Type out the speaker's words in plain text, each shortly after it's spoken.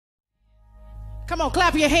Come on,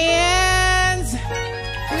 clap your hands.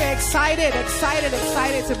 We're excited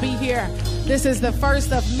to be here. This is the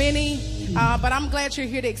first of many, but I'm glad you're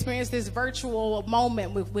here to experience this virtual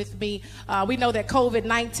moment with me. We know that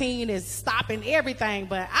COVID-19 is stopping everything,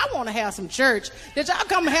 but I want to have some church. Did y'all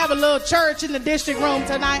come have a little church in the district room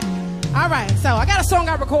tonight? All right, so I got a song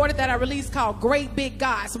I recorded that I released called Great Big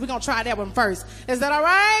God, so we're going to try that one first. Is that all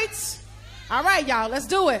right? All right, y'all, let's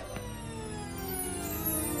do it.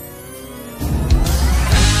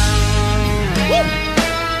 Woo!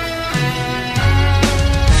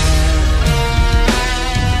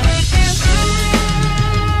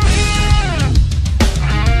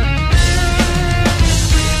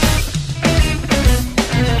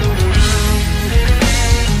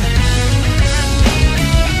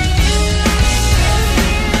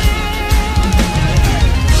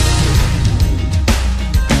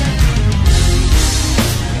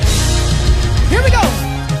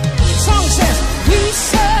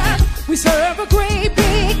 We serve a great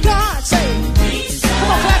big God. Say,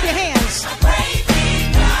 come on, clap your hands. A great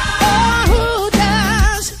big God. Oh, who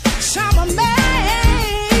does some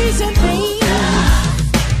amazing things.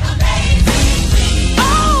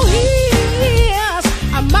 Oh, he is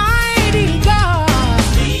a mighty God.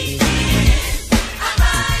 He is a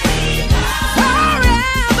mighty God.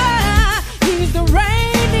 Forever, he's the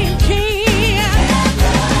reigning King.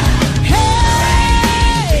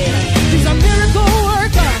 Hey, he's a miracle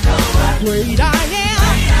worker. Great I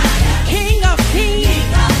am, King of kings,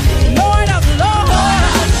 Lord of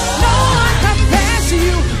lords. No one compares to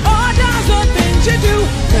you or does the things you do.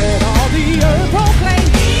 Let all the earth proclaim.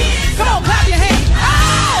 Come on, clap your hands.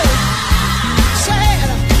 Oh! Say it.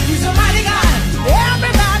 He's a mighty God.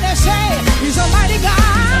 Everybody say it. He's a mighty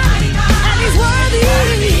God. And he's worthy.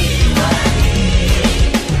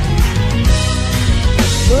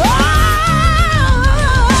 Oh,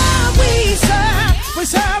 we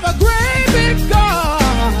serve a great big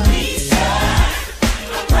God. We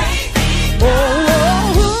serve a great big God.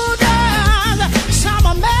 Oh, who does some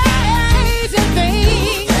amazing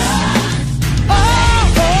things. Oh,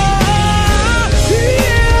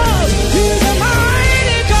 he's a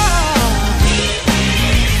mighty God.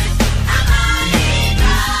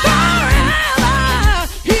 Forever,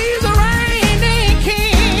 he's a reigning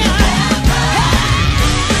King.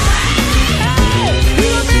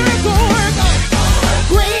 He's a miracle worker.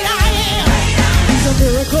 Great I am. He's a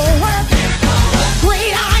miracle worker.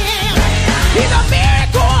 Great I am. He's a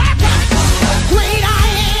miracle worker. Great I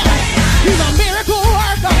am. He's a miracle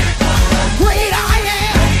worker. Great I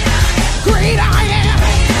am. Great I am.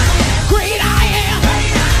 Great I am.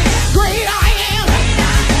 Great I am.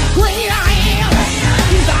 Great I am.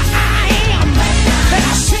 He's a I am. And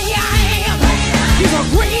I say I am. He's a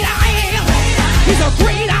great I am. He's a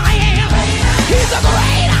great I am. He's a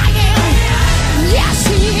great I am. Yes,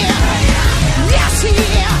 he is. Yes, he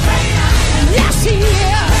is. Yes, he is.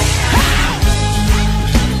 Hey!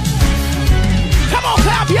 Come on,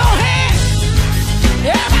 clap your hands.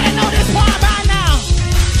 Everybody know this part by now.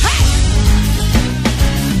 Hey!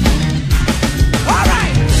 All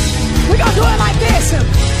right. We're going to do it like this.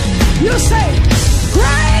 You say,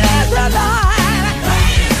 great is the Lord.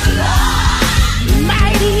 Great is the Lord.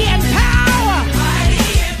 Mighty in power.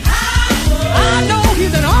 Mighty in power. I know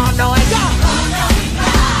he's an all-knowing God.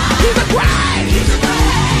 He's a great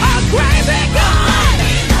big God.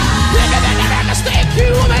 Bigger than that mistake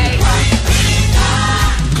you made.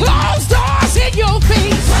 Closed doors in your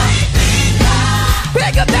face.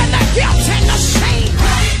 Bigger than the guilt and the shame.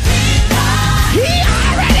 He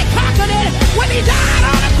already conquered it when he died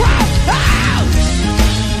on the cross.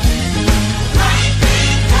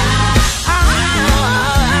 Oh!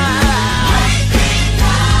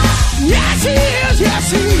 Yes, he is.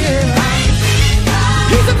 Yes, he is.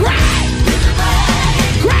 He's a great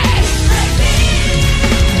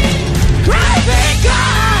big God.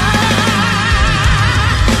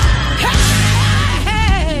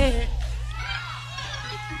 Hey.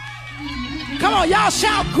 Come on, y'all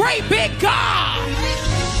shout great big God.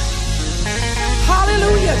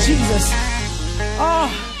 Hallelujah, Jesus. Oh,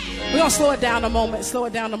 we're going to slow it down a moment. Slow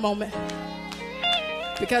it down a moment.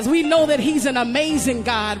 Because we know that he's an amazing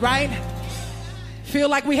God, right? Feel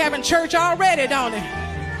like we having church already, don't it?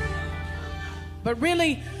 But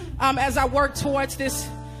really, as I work towards this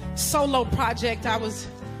solo project, I was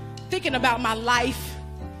thinking about my life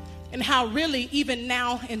and how really even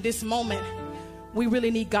now in this moment, we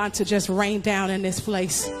really need God to just rain down in this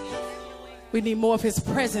place. We need more of his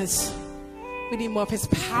presence. We need more of his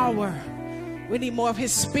power. We need more of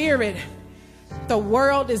his spirit. The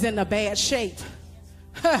world is in a bad shape.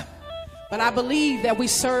 But I believe that we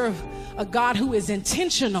serve a God who is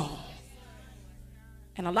intentional.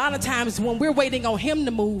 And a lot of times when we're waiting on him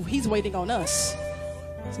to move, he's waiting on us.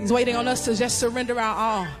 He's waiting on us to just surrender our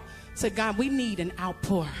all. Say, God, we need an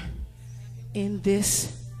outpour in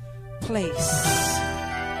this place.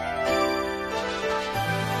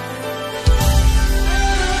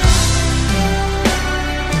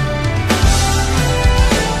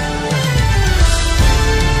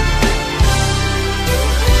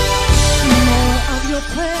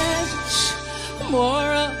 Presence,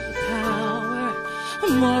 more of the power,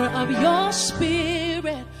 more of your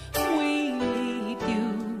spirit. We need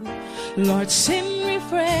you, Lord. Send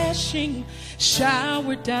refreshing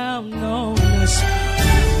shower down on us.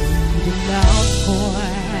 We need an outpour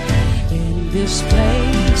in this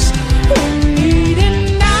place. We need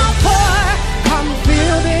an outpour. Come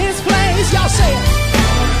fill this place. Y'all say it.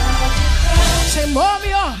 Say more of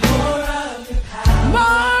your power,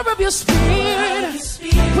 more of your spirit.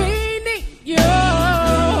 We need you, yeah.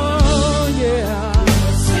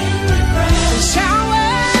 Shower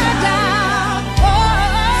down, oh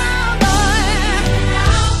Lord,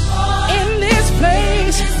 in this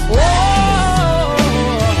place. Oh,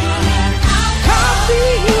 come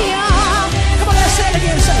feel. Come on, let's say it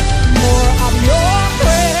again. Say more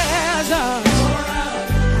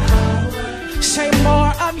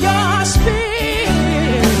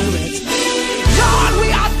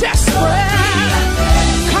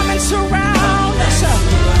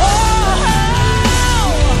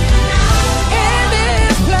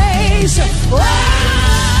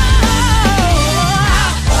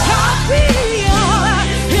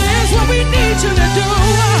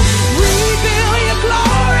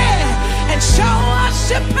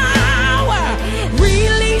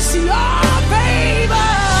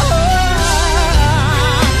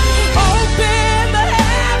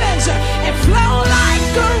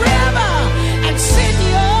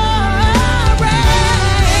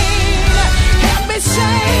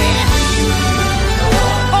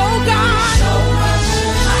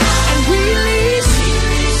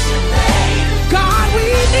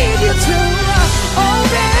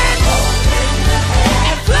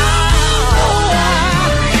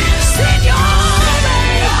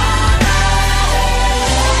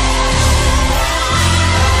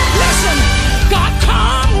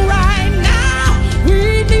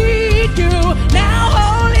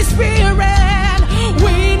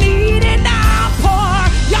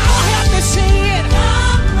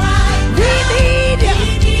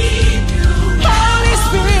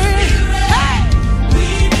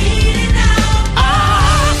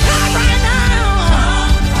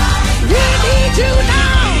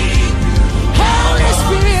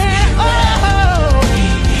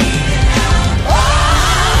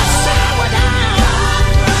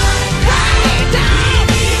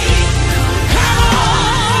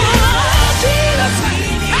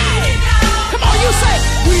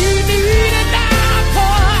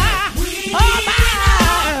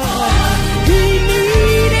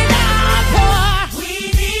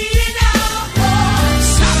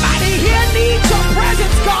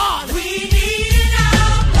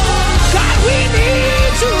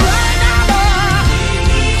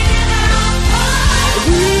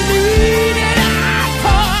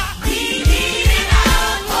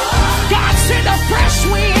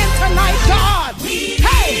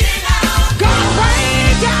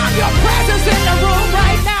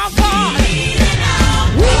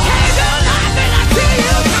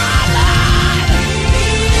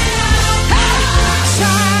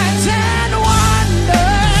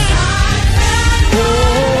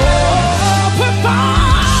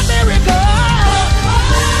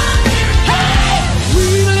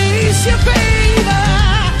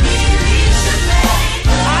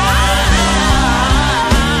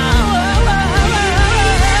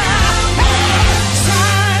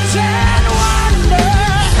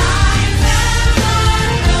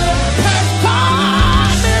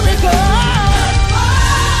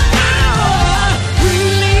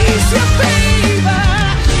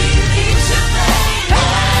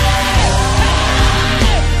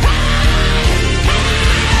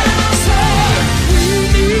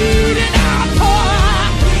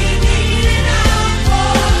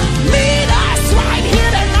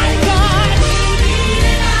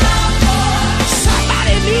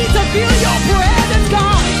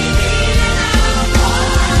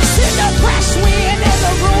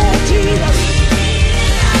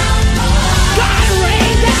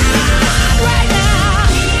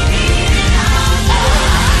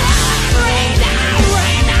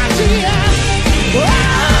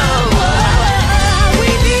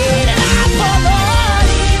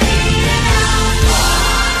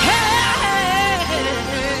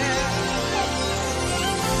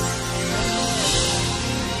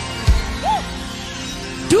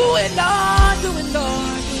Do it, Lord. Do it,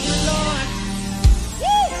 Lord. Do it, Lord.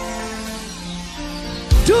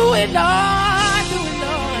 Do it, Lord. Do it,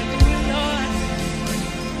 Lord. Do it, Lord.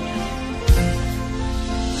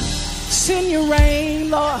 Send your rain,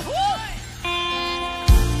 Lord.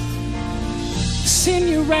 Send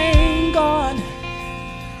your rain, God.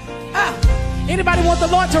 Anybody want the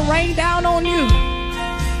Lord to rain down on you?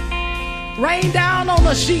 Rain down on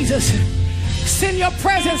us, Jesus. Send your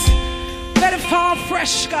presence. Let it fall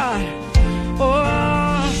fresh, God.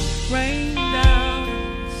 Oh, rain down.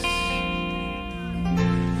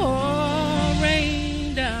 Oh,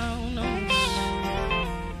 rain down on us.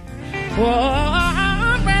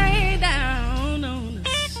 Oh, rain down on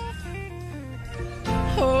us.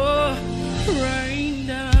 Oh, rain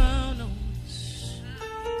down on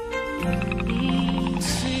us.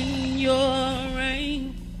 Send your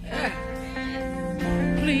rain.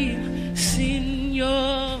 Please send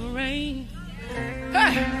your rain.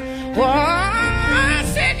 Oh,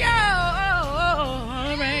 send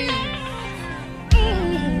your rain.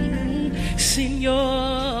 Send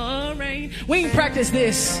your rain. We ain't practice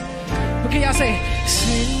this. But can y'all say,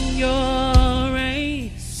 send your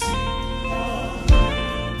rain.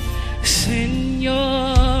 Send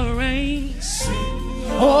your rain.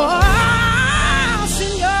 Oh,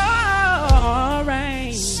 send your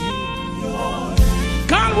rain.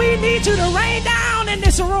 God, we need you to rain down in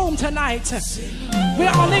this room tonight.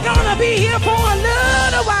 We're only gonna be here for a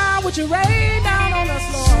little while. Would you rain down on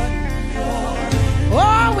us, Lord?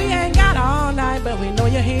 Oh, we ain't got all night, but we know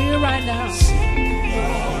you're here right now.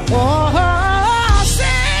 Oh,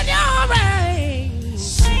 send your rain.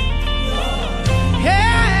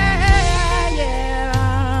 Yeah,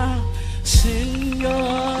 yeah. Send your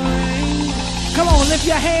rain. Come on, lift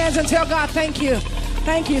your hands and tell God thank you.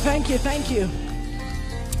 Thank you, thank you, thank you.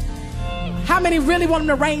 How many really want him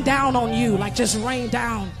to rain down on you? Like just rain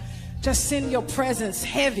down. Just send your presence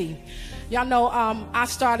heavy. Y'all know I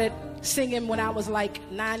started singing when I was like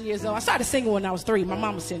 9 years old. I started singing when I was 3. My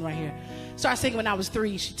mom was sitting right here. Started singing when I was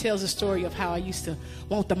 3. She tells a story of how I used to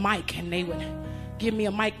want the mic, and they would give me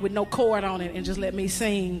a mic with no cord on it and just let me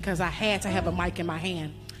sing because I had to have a mic in my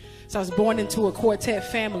hand. So I was born into a quartet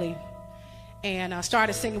family, and I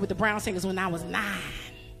started singing with the Brown Singers when I was 9.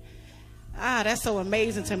 That's so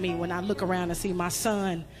amazing to me when I look around and see my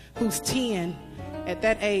son who's 10. At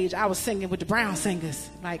that age, I was singing with the Brown Singers.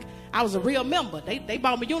 Like, I was a real member. They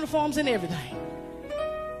bought me uniforms and everything.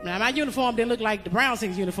 Now, my uniform didn't look like the Brown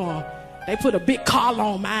Singers uniform. They put a big collar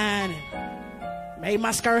on mine and made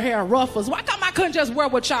my skirt hair ruffles. Why come I couldn't just wear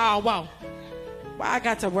what y'all want? Why I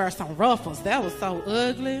got to wear some ruffles? That was so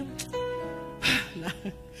ugly.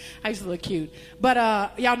 I used to look cute. But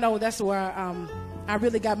y'all know that's where I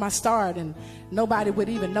really got my start, and nobody would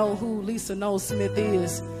even know who Lisa Knowles Smith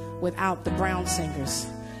is without the Brown Singers.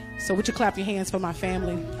 So would you clap your hands for my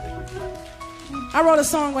family? I wrote a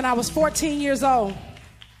song when I was 14 years old.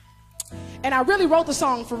 And I really wrote the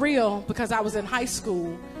song for real because I was in high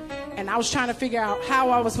school and I was trying to figure out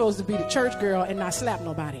how I was supposed to be the church girl and not slap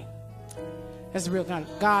nobody. That's the real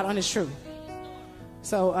God honest truth.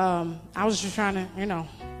 So I was just trying to,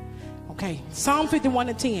 okay. Psalm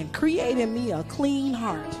 51:10, create in me a clean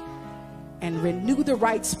heart and renew the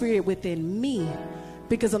right spirit within me.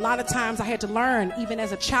 Because a lot of times I had to learn, even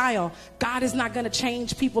as a child, God is not going to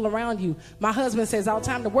change people around you. My husband says all the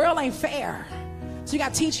time, the world ain't fair. So you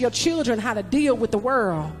got to teach your children how to deal with the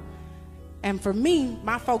world. And for me,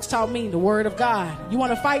 my folks taught me the word of God. You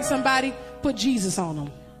want to fight somebody? Put Jesus on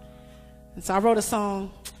them. And so I wrote a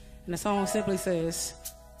song, and the song simply says,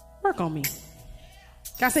 work on me.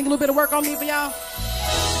 Can I sing a little bit of work on me for y'all?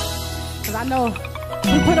 Because I know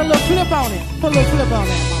we put a little flip on it. Put a little flip on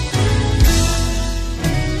that, mama.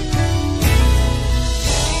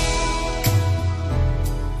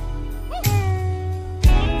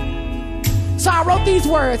 So I wrote these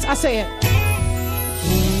words. I said,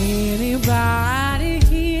 anybody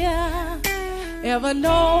here ever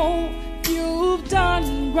know you've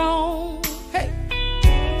done wrong? Hey,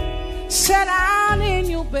 sat down in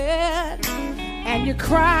your bed and you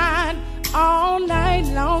cried all night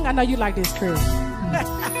long. I know you like this, Chris.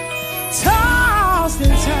 Tossed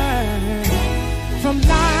and turned from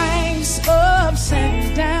life's ups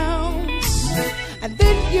and downs. And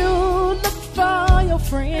then you looked for your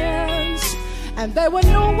friends, and they were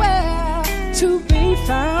nowhere to be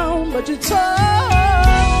found, but you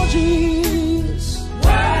told Jesus,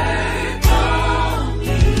 wait on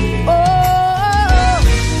me.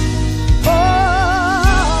 Oh,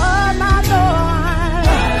 my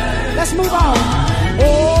Lord. Let's move on.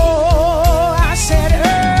 Oh, I said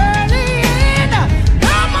early in the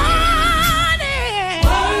morning.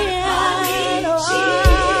 Wait on me,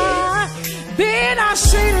 Jesus.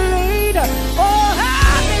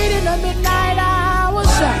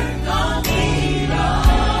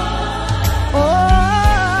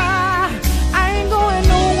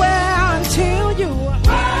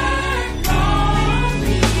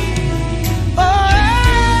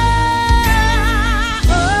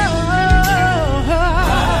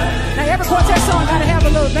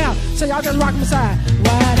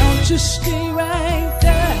 Why don't you stay right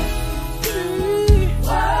there?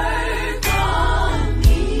 Work on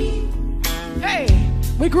me. Hey,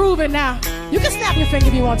 we grooving now. You can snap your finger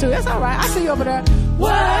if you want to. That's all right. I see you over there.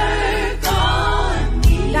 Work on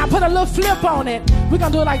me. Now put a little flip on it. We're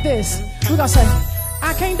going to do it like this. We're going to say,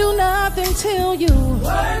 I can't do nothing till you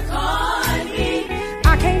work on me.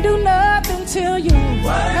 I can't do nothing till you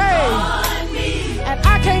Work on me. And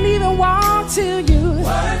I can't even walk till you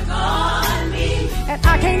Work on me. And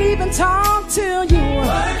I can't even talk till you Work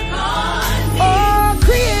on me. Oh,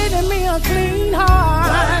 create in me a clean heart.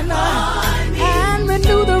 Work on me. And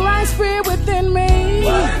renew the right spirit within me.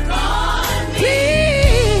 Work on me.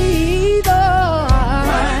 Please, Lord.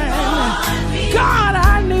 Work on me. God,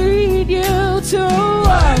 I need you to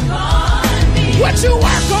Work on me. Would you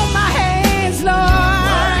work on my hands, Lord?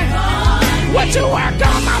 Work on me. Would you work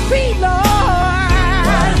on my feet, Lord?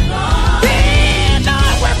 Work on me. Then,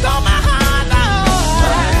 Lord, work on my heart, Lord.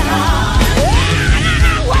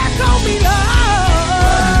 Work on me, Lord.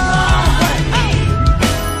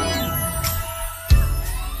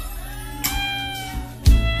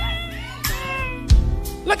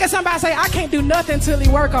 Look at somebody say, I can't do nothing till he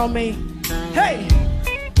work on me. Hey.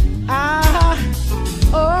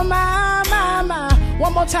 Oh, my, my, my.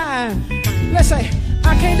 One more time. Let's say,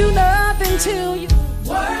 I can't do nothing till you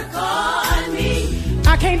work on me.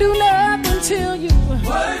 I can't do nothing till you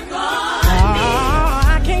Work on me.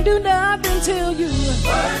 I can't do nothing till you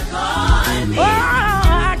Work on me.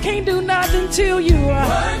 I can't do nothing till you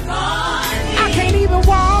Work on me. I can't even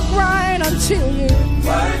walk right until you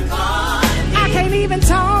Work on me. I can't even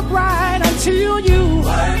talk right until you Work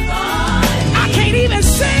on me. I can't even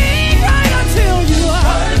sing right until you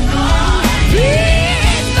Work on me.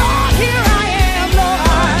 Please, Lord, here I am, Lord.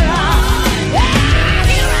 Yeah,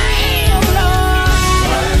 here I am, Lord.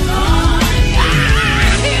 Work on me.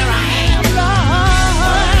 Here I am, Lord.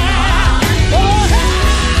 Oh,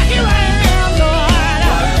 here I am, Lord.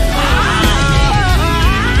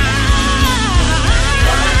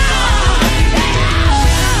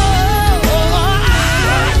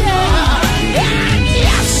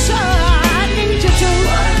 Yes, sir, I need you to.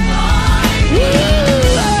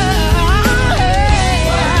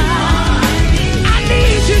 I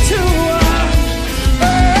need you to.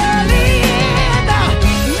 Early in the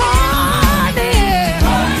morning.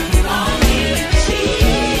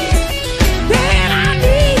 Then I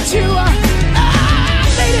need you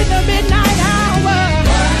late in the midnight hour.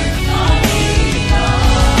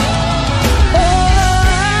 Oh,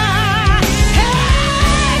 hey,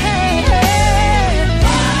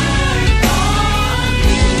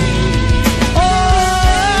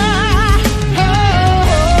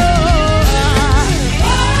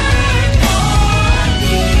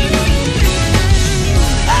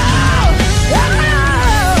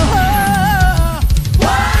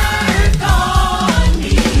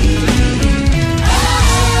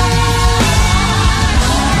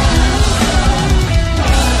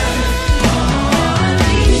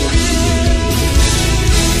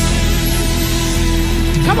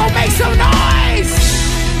 come on, make some noise.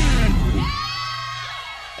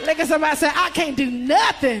 Look at somebody say, I can't do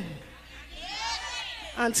nothing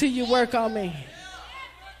until you work on me.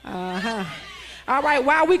 All right,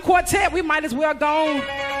 while we quartet, we might as well go on.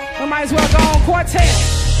 We might as well go on quartet.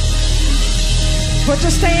 Put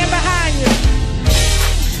your stand behind you.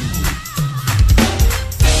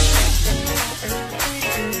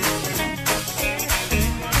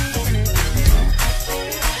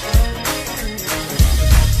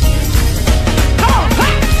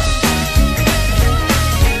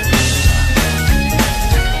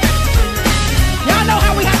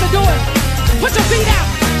 Put your feet out.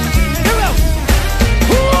 Here we go.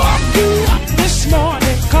 Who woke you up this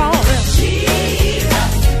morning calling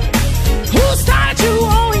Jesus? Who started you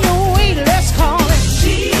on your way? Let's call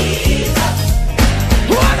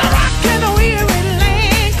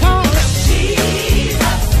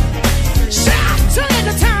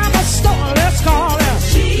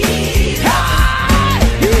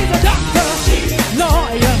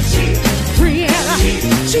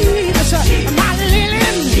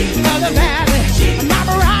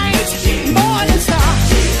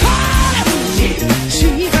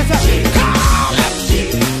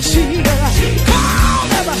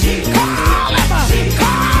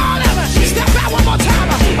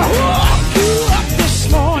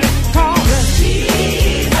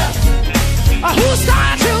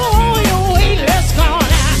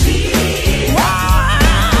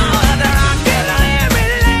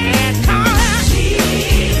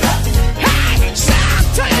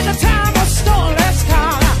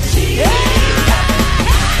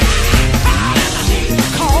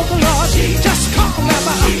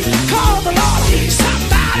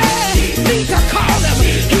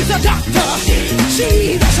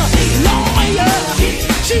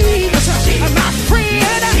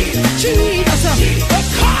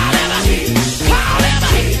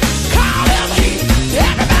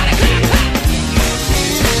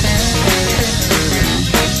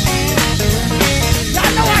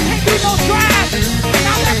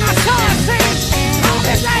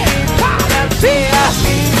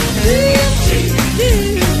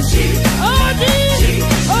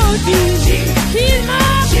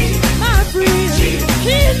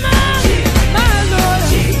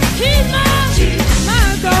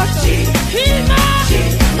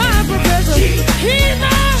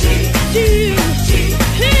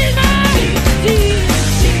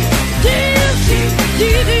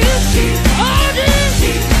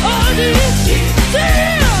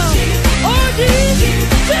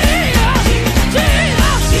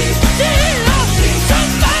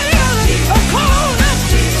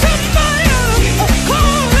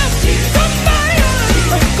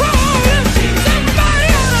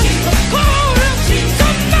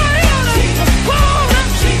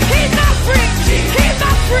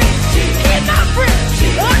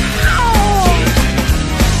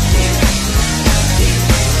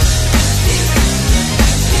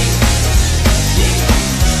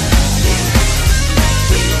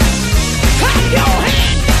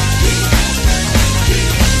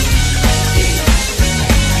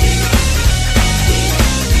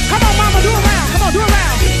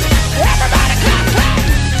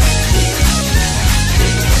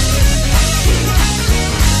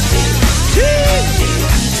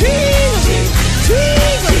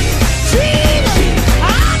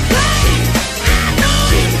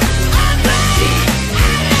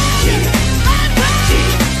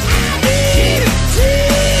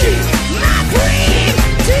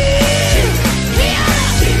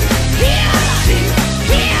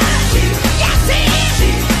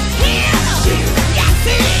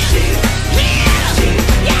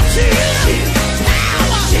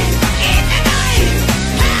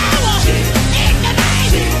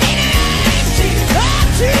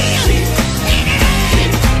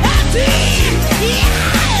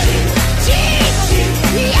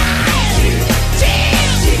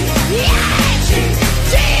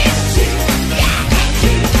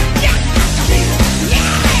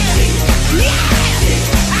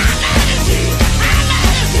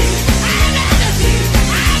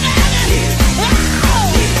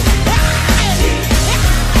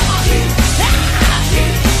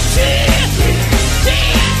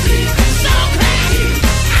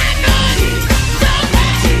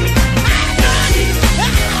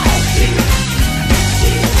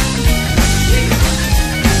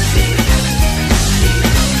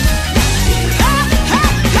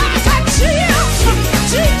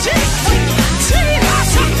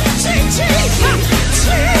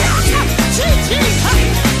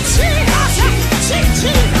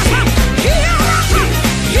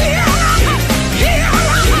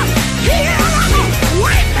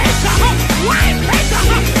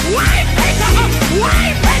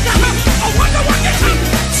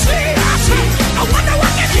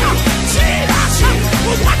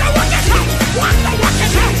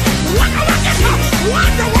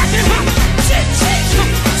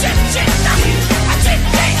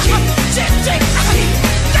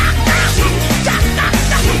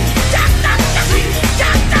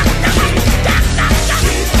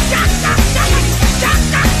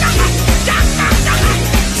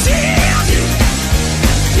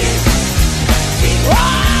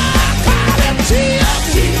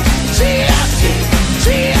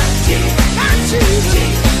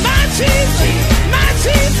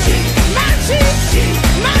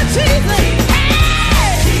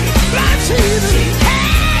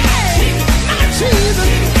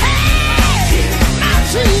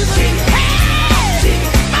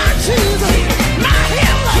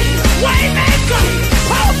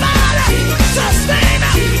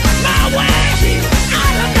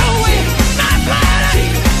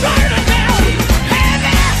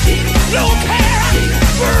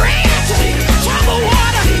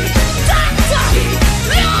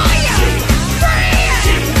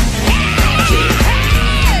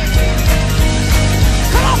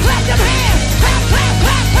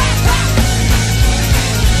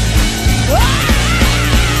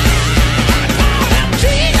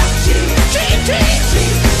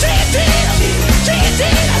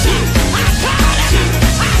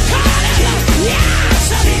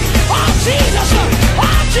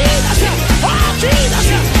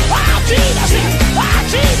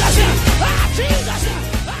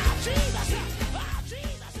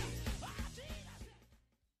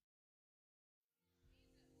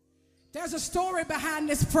There's a story behind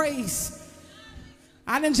this praise.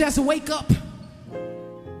 I didn't just wake up,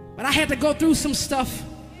 but I had to go through some stuff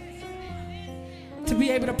to be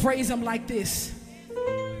able to praise him like this.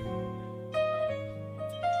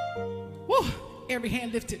 Woo, every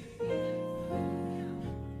hand lifted.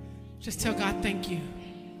 Just tell God thank you.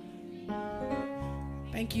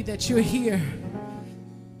 Thank you that you're here.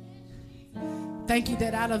 Thank you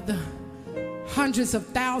that out of the hundreds of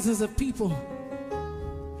thousands of people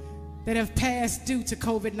that have passed due to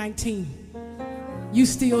COVID-19, you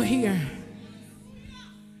still here.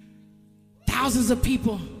 Thousands of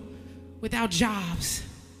people without jobs.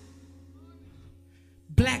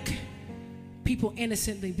 Black people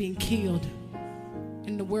innocently being killed,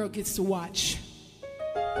 and the world gets to watch.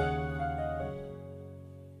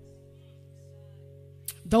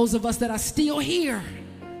 Those of us that are still here,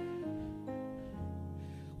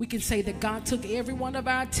 we can say that God took every one of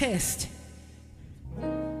our tests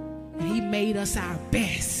and he made us our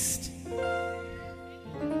best.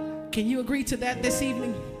 Can you agree to that this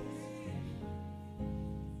evening?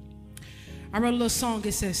 I wrote a little song.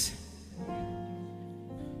 It says,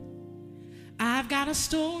 I've got a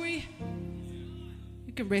story.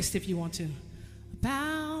 You can rest if you want to.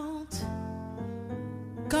 About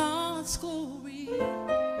God's glory.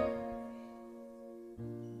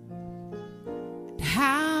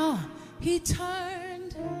 How he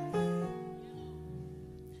turned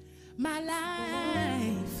my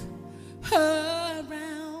life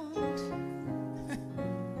around.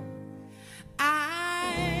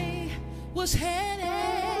 I was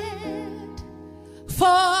headed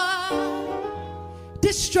for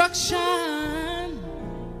destruction.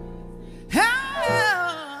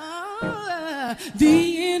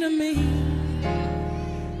 The enemy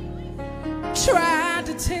tried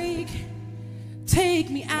to take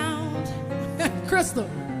me out, Crystal.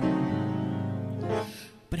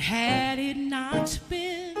 But had it not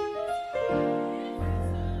been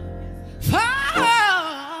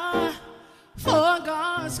for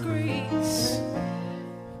God's grace,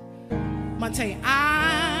 Monte,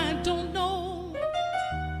 I don't know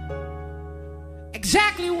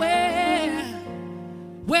exactly where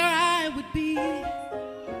I would be.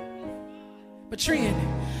 But Trin,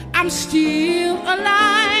 I'm still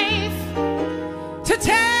alive to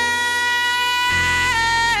tell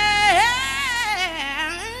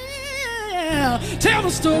the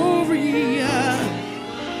story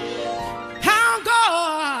how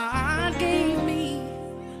God gave me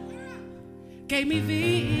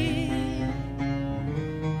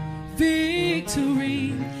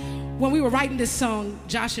victory. When we were writing this song,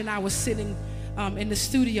 Josh and I were sitting in the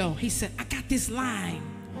studio. He said, I got this line.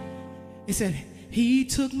 He said, he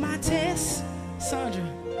took my test, Sandra,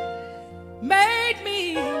 made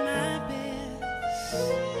me my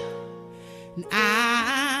best. And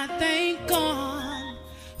I thank God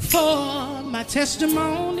for my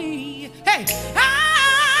testimony. Hey,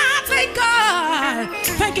 I thank God,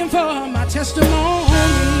 thank him for my testimony.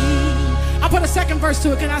 I'll put a second verse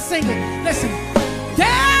to it. Can I sing it? Listen.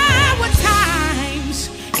 There were times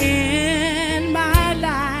in my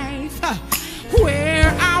life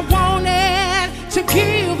where I wanted to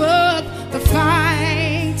give up the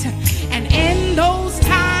fight. And in those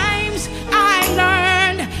times I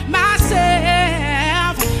learned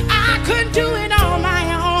myself I couldn't do it on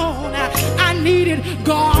my own. I needed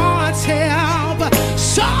God's help.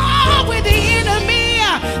 So with the enemy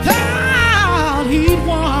thought he'd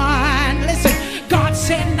won, listen, God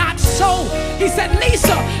said not so. He said,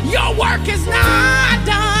 Lisa, your work is not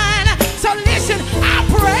done. So listen, I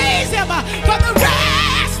praise him for the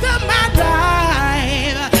rest of my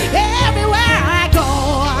life. Everywhere I go,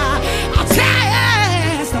 I'll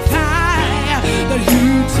testify that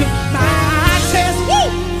he took my test,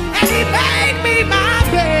 woo, and he made me my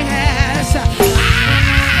best.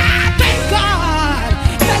 I thank God,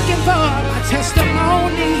 thank him for my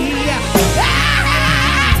testimony.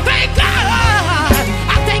 I thank God,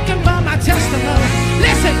 I thank him for my testimony.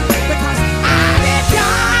 Listen, because I did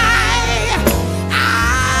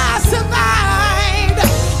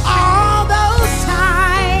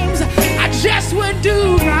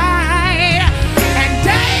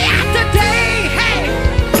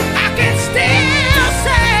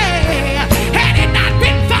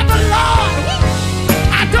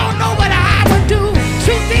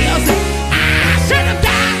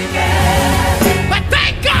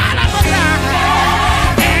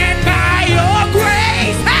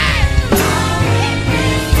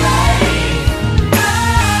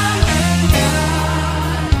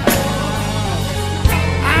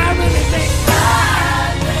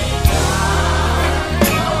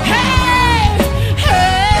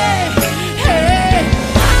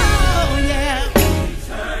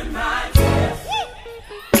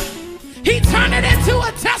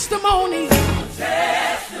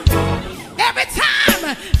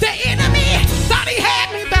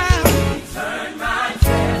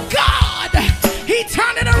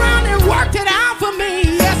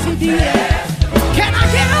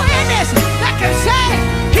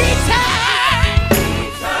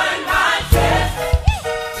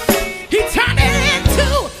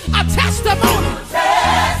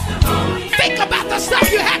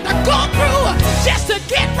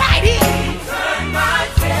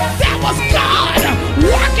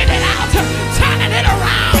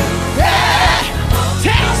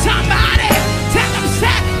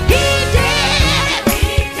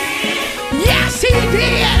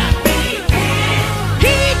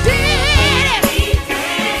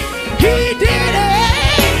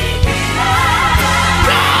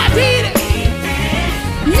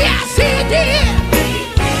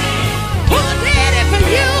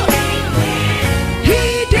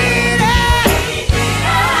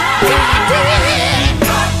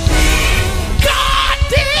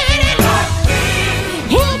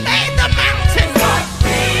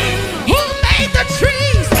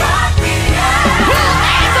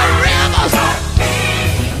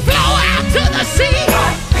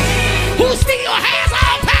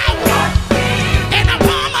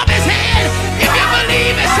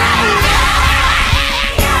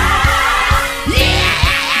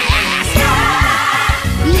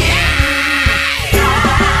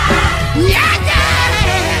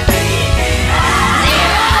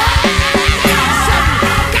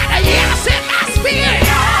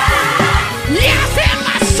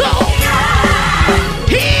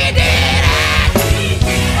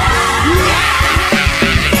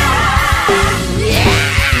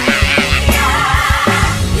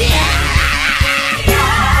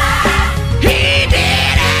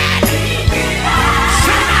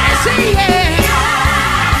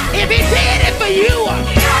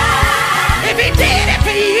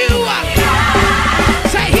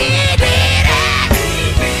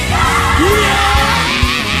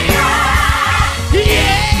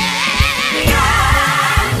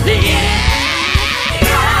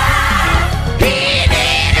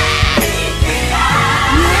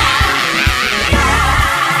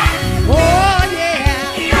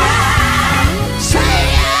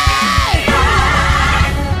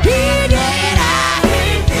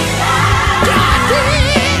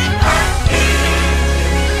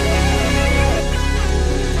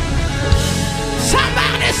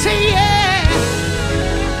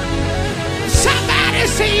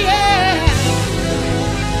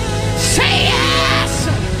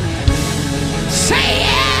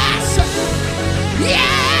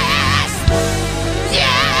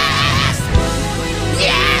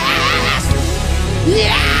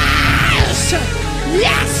Yes!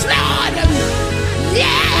 Yes, Lord!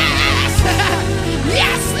 Yes!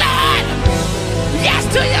 Yes, Lord! Yes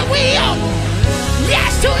to your will!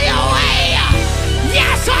 Yes to your way!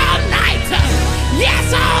 Yes all night!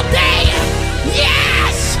 Yes all day!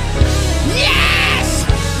 Yes! Yes!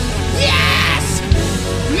 Yes!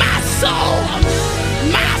 My soul!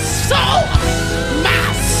 My soul!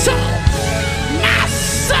 My soul! My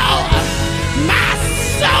soul! My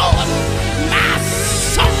soul! My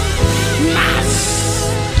soul! My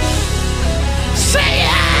soul! Say it!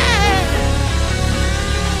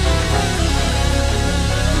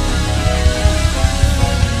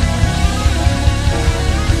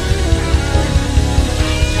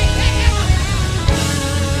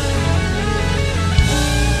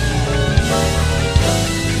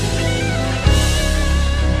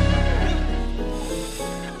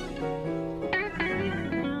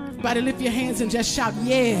 Everybody lift your hands and just shout,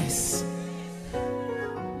 yes.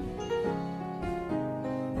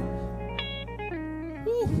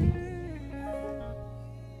 Woo.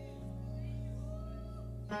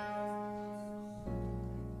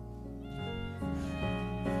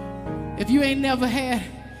 If you ain't never had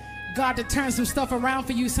God to turn some stuff around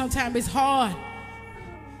for you, sometimes it's hard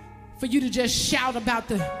for you to just shout about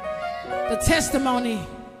the testimony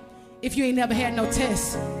if you ain't never had no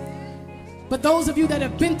test. But those of you that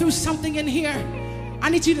have been through something in here, I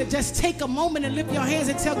need you to just take a moment and lift your hands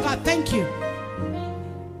and tell God, thank you.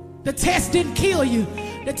 The test didn't kill you.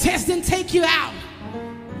 The test didn't take you out.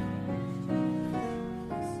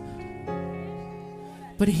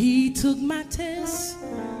 But he took my test,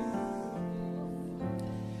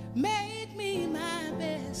 made me my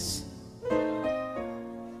best.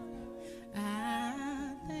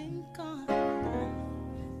 I thank God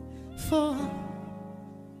for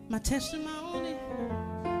my testimony.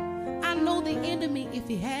 I know the enemy, if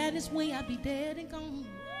he had his way, I'd be dead and gone.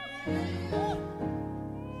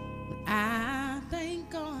 I thank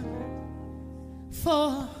God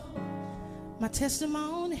for my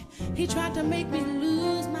testimony. He tried to make me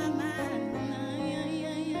lose my mind,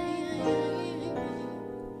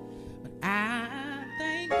 but I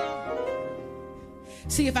thank God.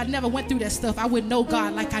 See, if I never went through that stuff, I wouldn't know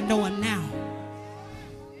God like I know him now.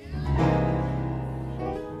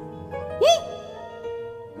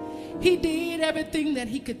 He did everything that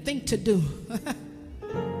he could think to do.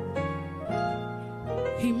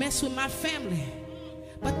 He messed with my family,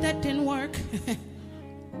 but that didn't work.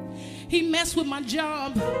 He messed with my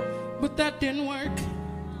job, but that didn't work.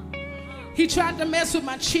 He tried to mess with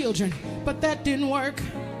my children, but that didn't work.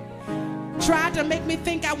 Tried to make me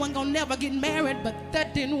think I wasn't gonna never get married, but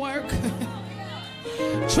that didn't work.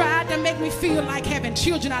 Tried to make me feel like having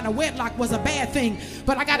children out of wedlock was a bad thing,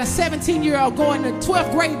 but I got a 17-year-old going to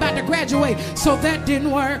 12th grade about to graduate, so that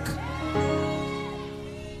didn't work.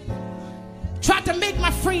 Tried to make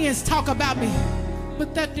my friends talk about me,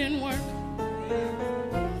 but that didn't work.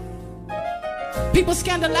 People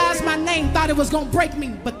scandalized my name, thought it was gonna break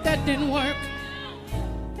me, but that didn't work.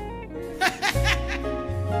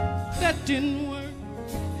 That didn't work.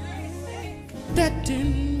 That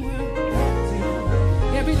didn't work.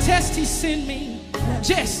 Every test he sent me,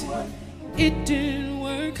 just, it didn't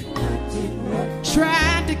work.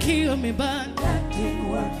 Tried to kill me, but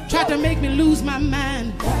tried to make me lose my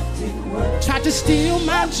mind. Tried to steal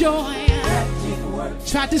my joy.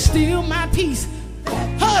 Tried to steal my peace.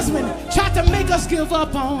 Husband tried to make us give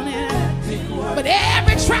up on it. But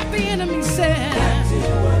every trap the enemy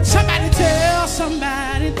set, somebody tell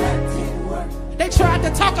somebody. They tried to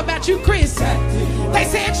talk about you, Chris. They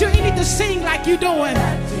said you need to sing like you doing,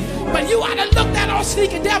 but you ought to look that old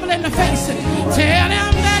sneaky devil in the face and tell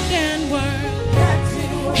them that didn't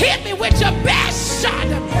work. Hit me with your best shot,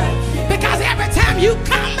 because every time you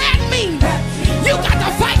come at me, you got to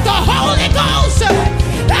fight the Holy Ghost.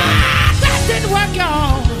 Ah, that didn't work,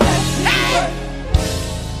 y'all. Hey.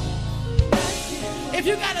 If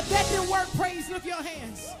you got a that didn't work praise, lift your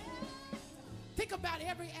hands. Think about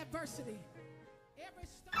every adversity. Every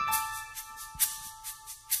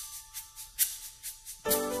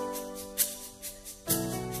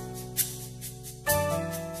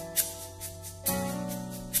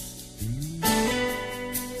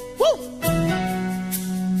woo!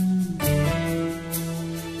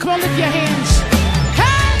 Come on, lift your hands.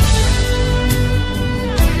 Hey!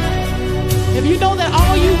 If you know that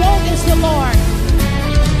all you want is the Lord,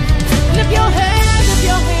 lift your hands, lift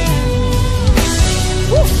your hands.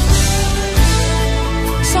 Woo!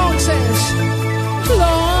 Song says,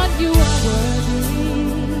 Lord, you are worthy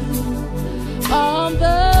of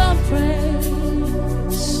the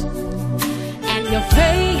praise, and you're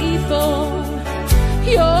faithful,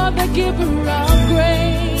 you're You're the giver of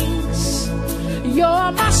grace.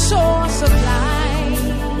 You're my source of life.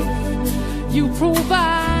 You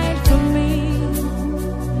provide for me.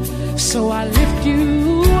 So I lift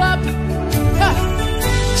you up,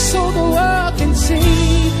 so the world can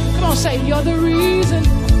see. Come on, say, you're the reason.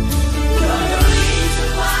 You're the reason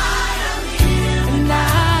why I'm here.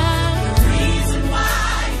 The reason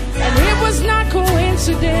why. And it was not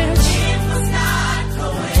coincidence. It was not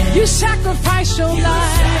coincidence. You sacrificed your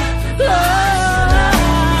life.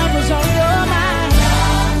 Love was on your mind.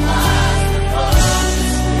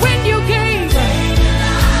 When you gave,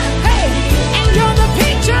 hey, and you're the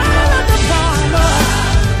picture of the Father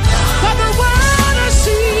for the world to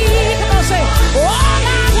see. Come on, say, all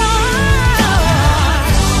I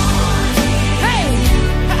want. Hey,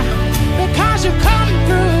 because you come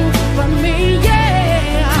through for me, yeah.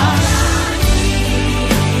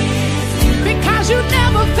 Because you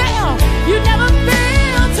never fail. You never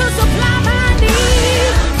fail to supply my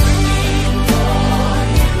needs.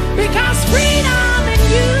 Because freedom in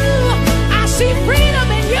you, I see freedom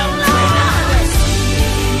in you, Lord.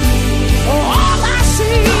 Oh, all I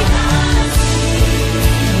see,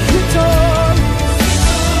 victory.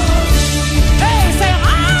 Hey, say,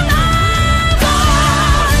 all I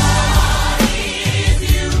want is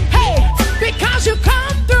you. Hey, because you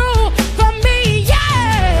come through for me,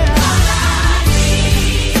 yeah.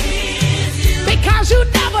 Because you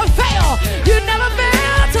never fail. You never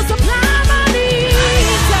fail to supply my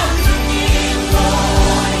needs.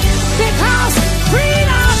 Because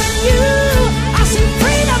freedom in you, I see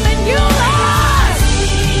freedom in you, Lord.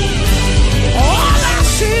 All I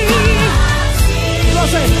see, Lord,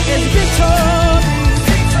 say, is victory.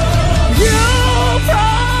 You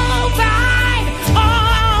provide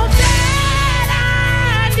all that I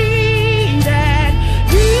need, and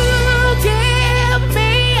you give me the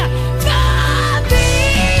victory.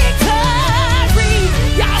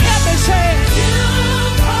 Y'all help me say,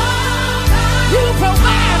 you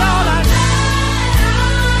provide all I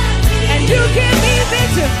need, and you give me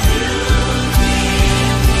victory.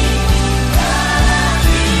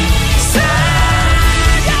 Say,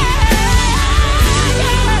 yeah.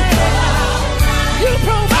 You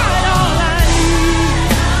provide all I need,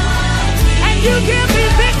 and you give me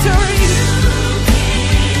victory.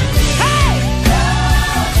 Hey,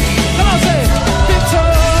 come on, say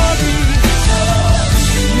victory.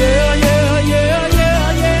 Yeah, yeah, yeah, yeah,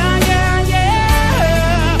 yeah, yeah, yeah,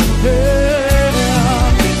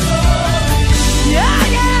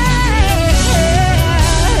 yeah, yeah.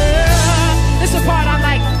 This is the part I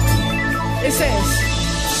like. It says,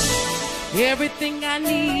 everything I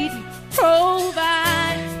need,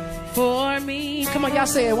 provide for me. Come on, y'all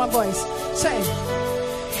say it, one voice. Say,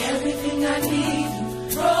 Everything I need,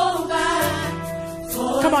 provide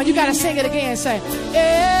for come on, you gotta sing it again. Say,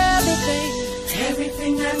 everything,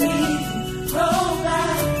 everything I need,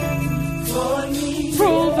 provide for me.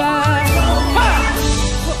 provide,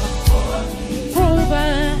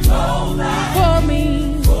 provide for me.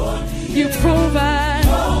 You provide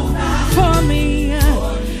for me.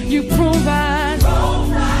 You provide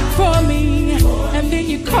for me, and then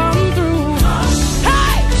you come through.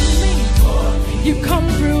 Hey, you come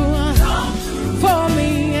through for me.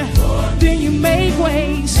 Then you make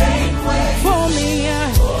ways for me.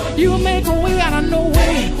 You make a way out of no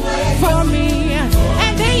way for me,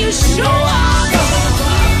 and then you show up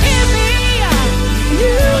in me.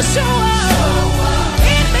 You show up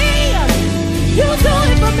in me. You do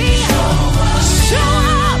it for me. Show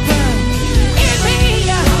up in me.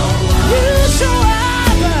 You show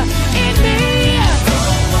up in me.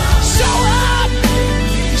 Show up.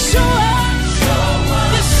 Show up.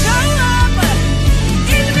 You show up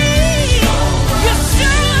in me. You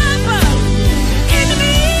show up in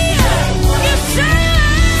me. You show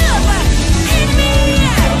up in me.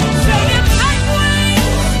 Say it like way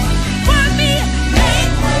for me.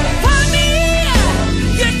 Make for me.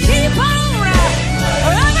 You keep on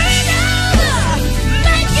running over,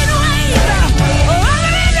 making ways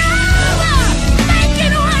over and over,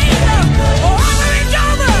 making ways over and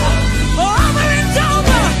over, over and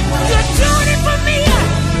over. You're doing it for me.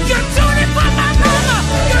 You're doing it for my mama.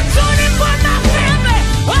 You're doing it for my family.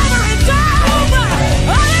 Over and over,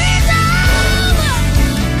 over and over.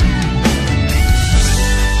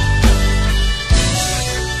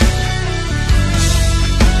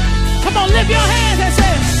 Come on, lift your hands and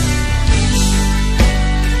say,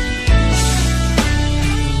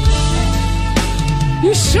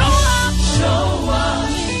 you show up, show up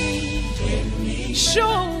in me,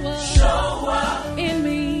 show up in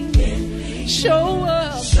me, show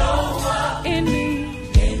up in me,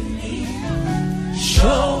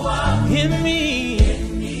 show up in me,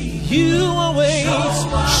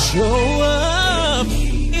 show up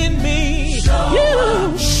in me.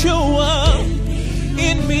 You show up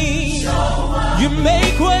in me. You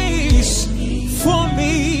make ways for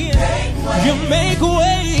me. You make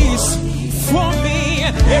ways for me.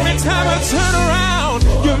 Every time I turn around,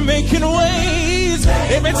 you're making ways.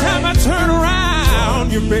 Every time I turn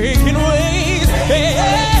around, you're making ways. Hey,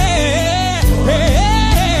 hey, hey,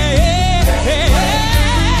 hey, hey.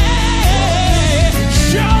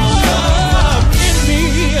 Show up in me.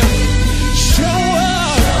 Show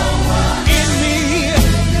up in me.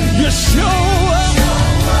 You show up.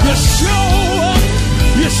 You show up.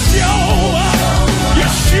 You show up. You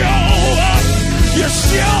show up. You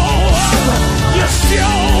show up. You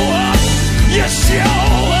show up. You show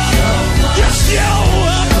up. You show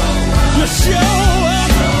up. You show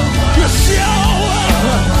up. You show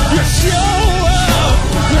up. You show up.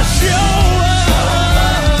 You show up.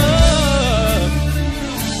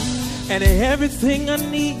 And everything I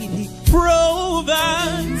need, He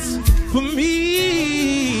provides for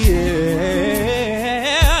me.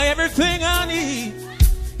 Yeah. Everything I need,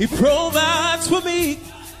 He provides for me.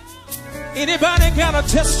 Anybody got a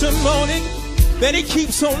testimony that He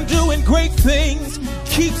keeps on doing great things?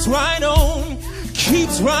 Keeps right on,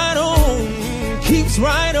 keeps right on, keeps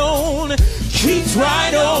right on, keeps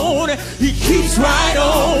right on. He keeps right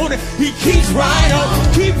on, He keeps right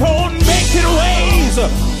on. Keep on making ways,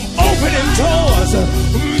 opening doors,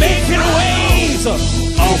 making ways,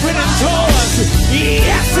 opening doors.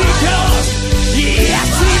 Yes, He does. Yes,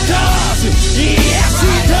 He does. Yes,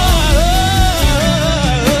 He does.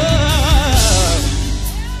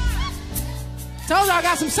 Told you I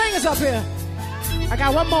got some singers up here. I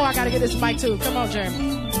got one more I gotta get this mic too. Come on,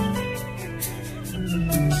 Jeremy.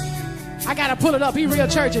 I gotta pull it up. He real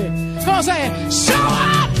churchy. Come on, say it. Show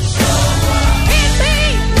up in me.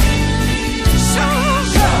 Show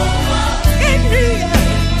up in me.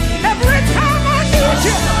 Every time I need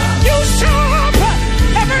you, you show up.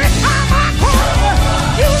 Every time I call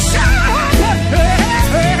you, you show up.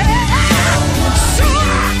 Show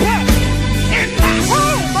up in my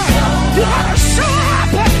home. You gotta show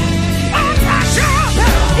up on my job.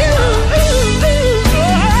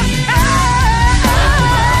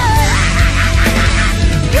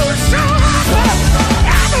 You show up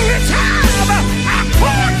every time I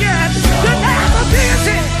call you. You're never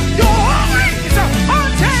busy. You're always on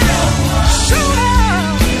time. Show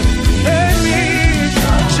up in me.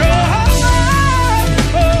 Show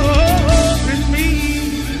up in me.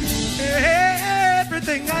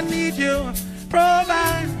 Everything I need you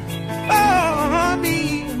provide for me.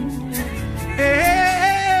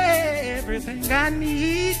 Everything I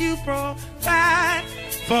need you provide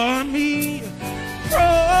for me.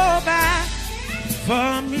 Provide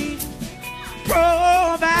for me.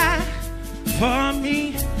 Provide for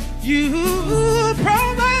me. You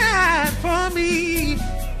provide for me.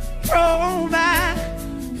 Provide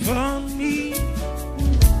for me.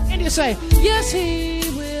 And you say, yes, He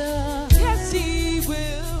will. Yes, He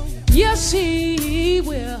will. Yes, He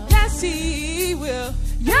will. Yes, He will.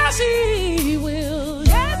 Yes, He will.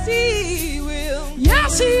 Yes, He will.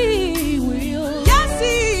 Yes, He will. Yes,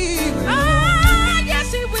 He will. Ah,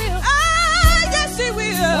 yes, He will. Ah, yes, He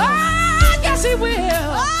will. Ah, yes, He will.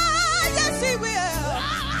 Ah, yes, He will. Ah,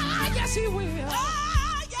 yes, He will. Ah, yes, He will.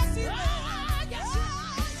 Ah, yes, He will.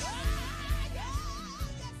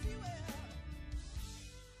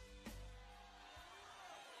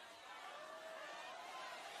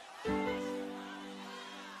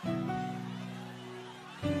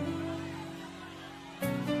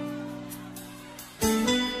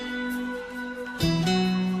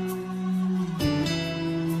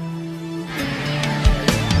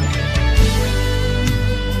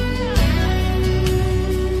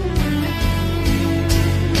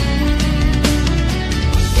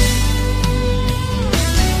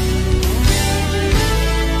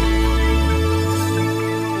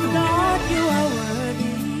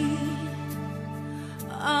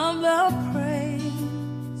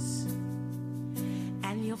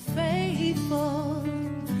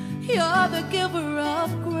 You're the giver of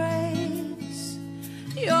grace.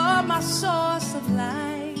 You're my source of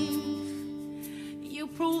life. You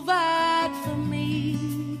provide for me.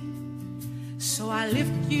 So I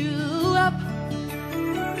lift you up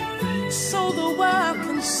so the world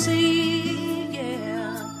can see,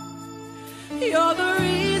 yeah. You're the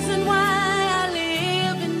reason why I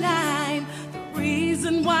live and I'm the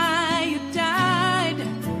reason why you died.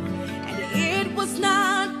 And it was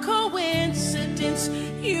not coincidence.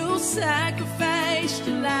 You sacrificed